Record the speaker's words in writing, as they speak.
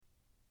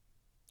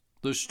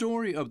The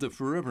story of the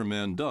Forever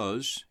Man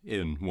does,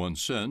 in one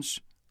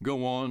sense,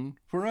 go on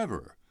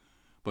forever.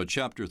 But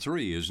Chapter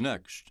 3 is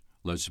next.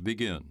 Let's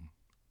begin.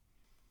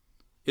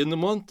 In the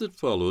month that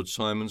followed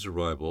Simon's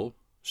arrival,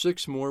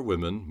 6 more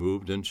women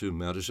moved into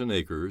Madison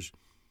Acres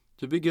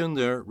to begin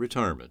their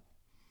retirement.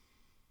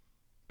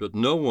 But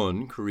no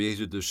one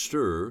created the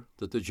stir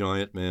that the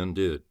giant man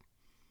did.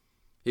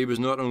 He was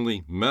not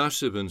only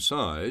massive in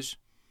size,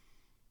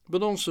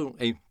 but also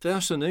a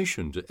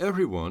fascination to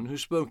everyone who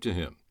spoke to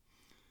him.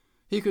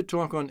 He could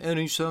talk on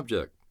any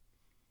subject,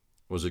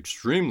 was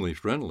extremely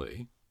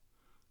friendly,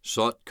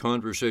 sought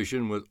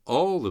conversation with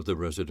all of the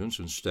residents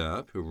and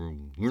staff who were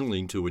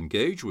willing to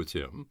engage with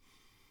him,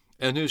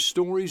 and his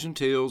stories and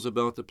tales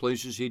about the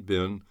places he'd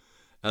been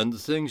and the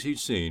things he'd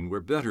seen were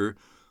better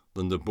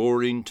than the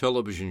boring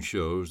television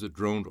shows that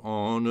droned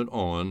on and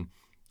on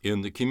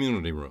in the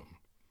community room.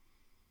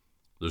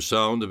 The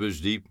sound of his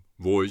deep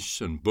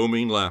voice and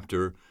booming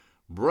laughter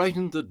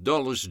brightened the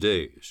dullest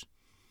days,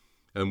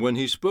 and when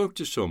he spoke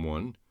to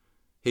someone,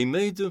 he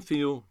made them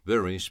feel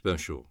very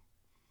special.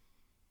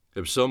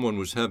 If someone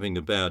was having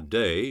a bad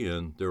day,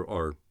 and there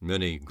are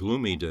many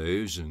gloomy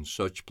days in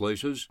such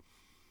places,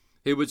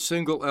 he would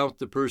single out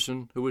the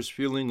person who was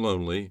feeling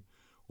lonely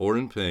or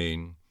in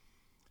pain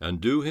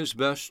and do his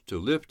best to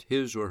lift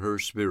his or her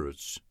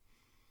spirits.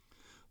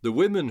 The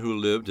women who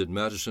lived at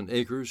Madison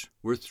Acres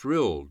were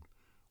thrilled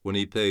when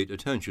he paid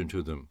attention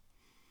to them,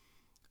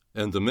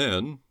 and the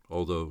men,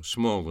 although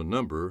small in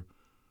number,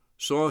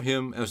 saw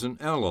him as an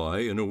ally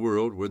in a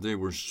world where they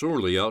were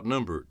sorely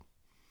outnumbered.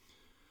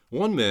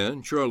 One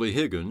man, Charlie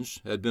Higgins,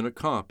 had been a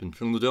cop in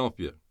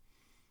Philadelphia,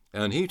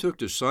 and he took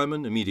to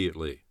Simon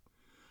immediately.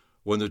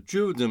 When the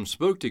 2 of them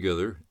spoke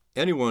together,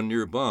 anyone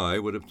nearby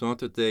would have thought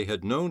that they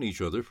had known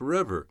each other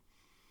forever.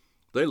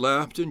 They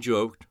laughed and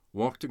joked,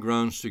 walked the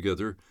grounds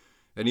together,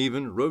 and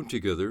even rode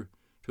together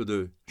to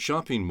the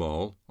shopping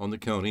mall on the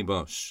county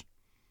bus.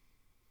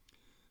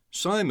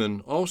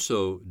 Simon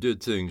also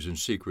did things in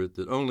secret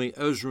that only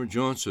Ezra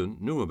Johnson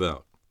knew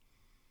about.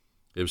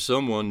 If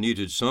someone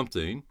needed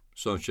something,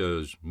 such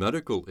as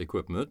medical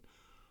equipment,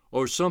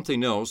 or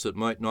something else that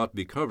might not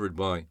be covered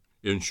by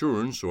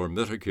insurance or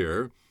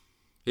Medicare,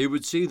 he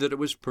would see that it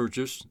was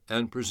purchased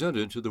and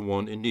presented to the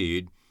one in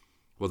need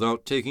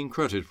without taking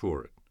credit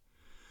for it.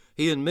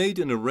 He had made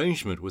an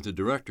arrangement with the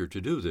director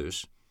to do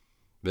this,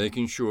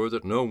 making sure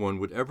that no one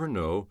would ever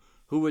know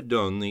who had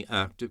done the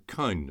act of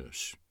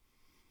kindness.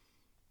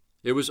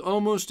 It was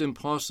almost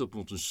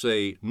impossible to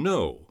say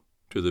no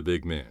to the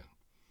big man.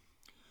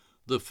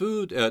 The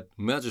food at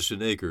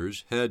Madison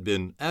Acres had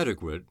been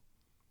adequate,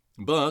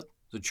 but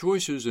the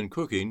choices in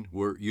cooking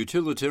were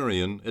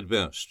utilitarian at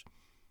best,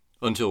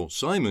 until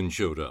Simon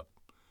showed up.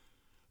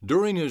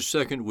 During his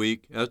second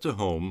week at the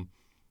home,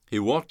 he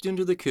walked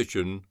into the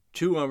kitchen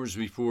 2 hours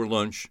before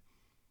lunch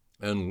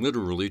and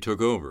literally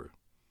took over.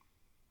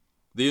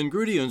 The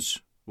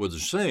ingredients were the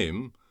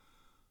same,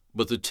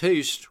 but the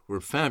tastes were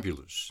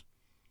fabulous.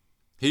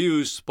 He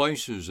used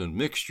spices and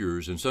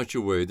mixtures in such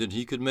a way that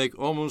he could make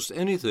almost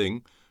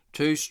anything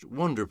taste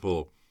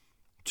wonderful,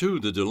 to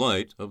the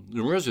delight of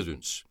the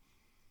residents.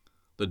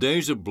 The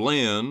days of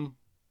bland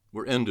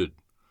were ended.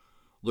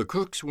 The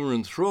cooks were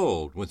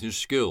enthralled with his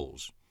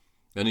skills,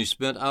 and he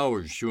spent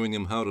hours showing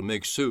them how to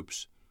make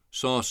soups,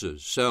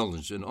 sauces,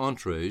 salads, and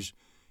entrees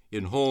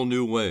in whole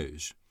new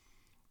ways,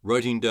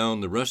 writing down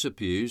the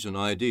recipes and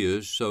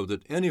ideas so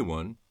that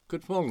anyone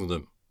could follow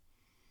them.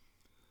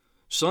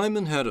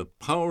 Simon had a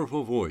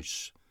powerful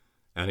voice,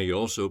 and he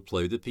also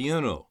played the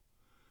piano.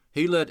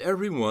 He led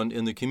everyone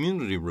in the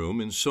community room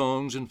in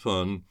songs and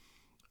fun,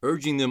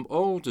 urging them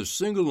all to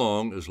sing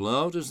along as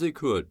loud as they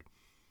could.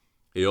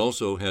 He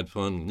also had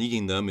fun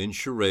leading them in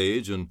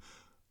charades and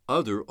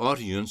other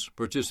audience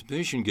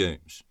participation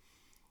games.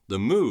 The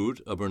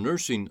mood of a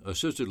nursing,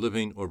 assisted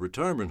living, or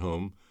retirement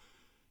home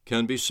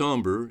can be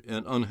somber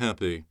and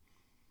unhappy,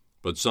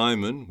 but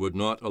Simon would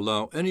not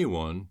allow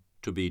anyone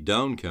to be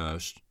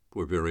downcast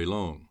for very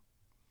long.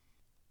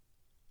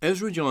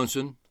 Ezra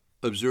Johnson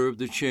observed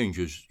the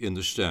changes in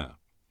the staff.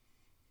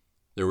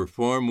 There were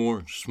far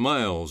more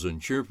smiles and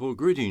cheerful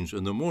greetings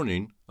in the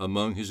morning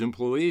among his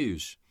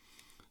employees.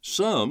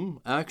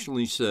 Some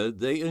actually said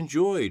they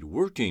enjoyed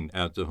working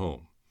at the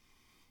home,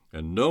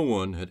 and no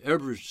one had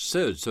ever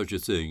said such a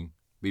thing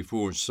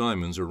before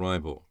Simon's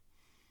arrival.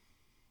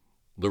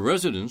 The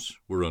residents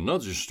were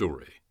another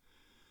story.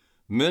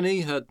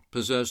 Many had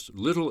possessed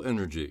little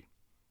energy,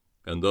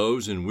 and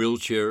those in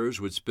wheelchairs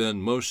would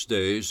spend most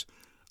days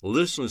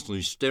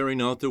listlessly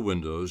staring out the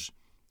windows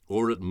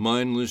or at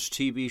mindless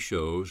TV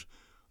shows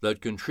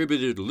that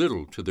contributed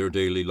little to their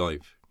daily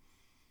life.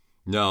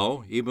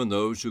 Now, even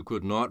those who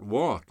could not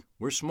walk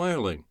were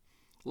smiling,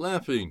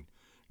 laughing,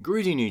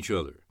 greeting each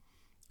other,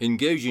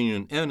 engaging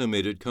in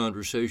animated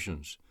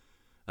conversations,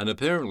 and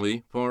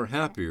apparently far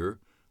happier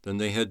than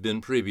they had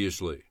been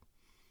previously.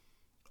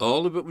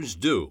 All of it was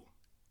due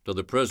to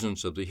the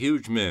presence of the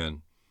huge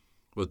man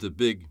with the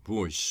big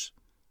voice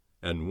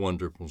and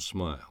wonderful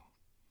smile.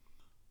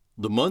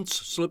 The months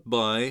slipped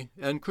by,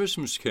 and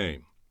Christmas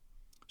came.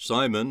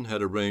 Simon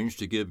had arranged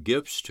to give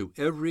gifts to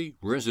every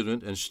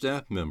resident and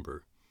staff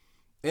member,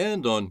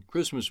 and on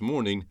Christmas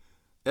morning,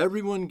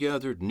 everyone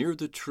gathered near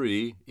the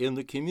tree in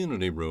the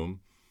community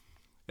room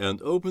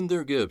and opened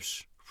their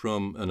gifts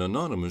from an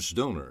anonymous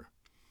donor.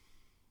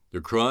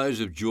 The cries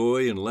of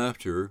joy and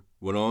laughter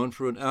went on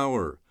for an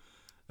hour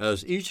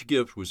as each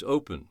gift was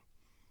opened,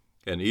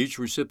 and each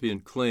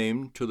recipient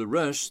claimed to the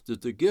rest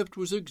that the gift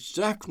was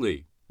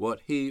exactly what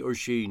he or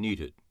she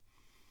needed.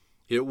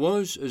 It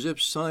was as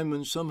if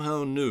Simon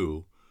somehow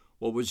knew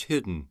what was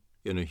hidden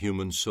in a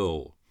human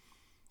soul,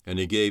 and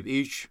he gave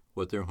each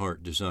what their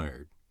heart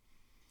desired.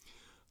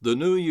 The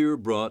new year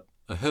brought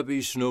a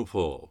heavy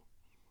snowfall,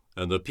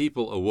 and the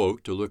people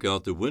awoke to look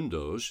out the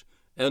windows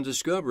and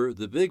discover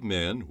the big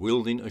man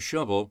wielding a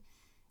shovel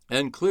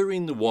and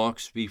clearing the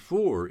walks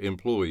before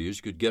employees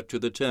could get to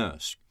the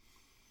task.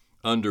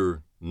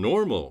 Under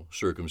normal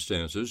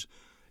circumstances,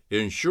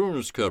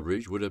 insurance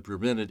coverage would have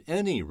prevented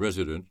any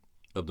resident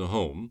of the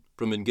home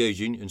from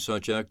engaging in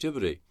such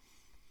activity.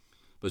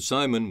 But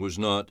Simon was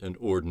not an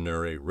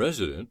ordinary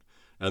resident,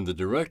 and the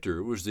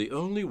director was the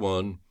only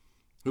one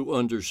who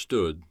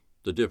understood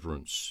the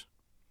difference.